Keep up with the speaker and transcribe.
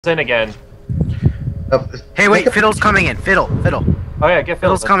in again. Hey, wait, Fiddle's coming in. Fiddle. Oh yeah, get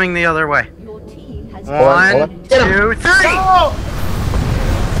Fiddle's coming the other way. Your team has One, two, three! Oh!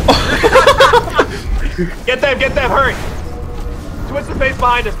 Get them, hurry! Twisted face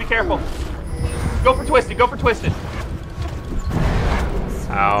behind us, be careful. Go for Twisted.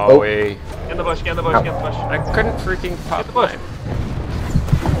 Owie. Get in the bush. I couldn't freaking pop Get the bush.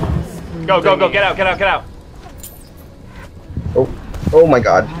 Go, get out. Oh my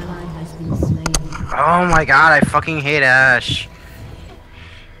god. ally has been slain. Oh my god, I fucking hate Ash.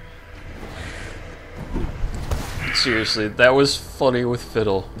 Seriously, that was funny with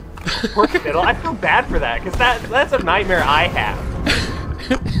Fiddle. Poor Fiddle, I feel bad for that, because that's a nightmare I have.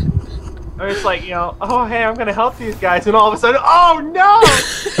 I was like, oh hey, I'm gonna help these guys, and all of a sudden, oh no!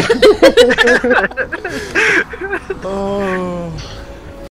 Oh.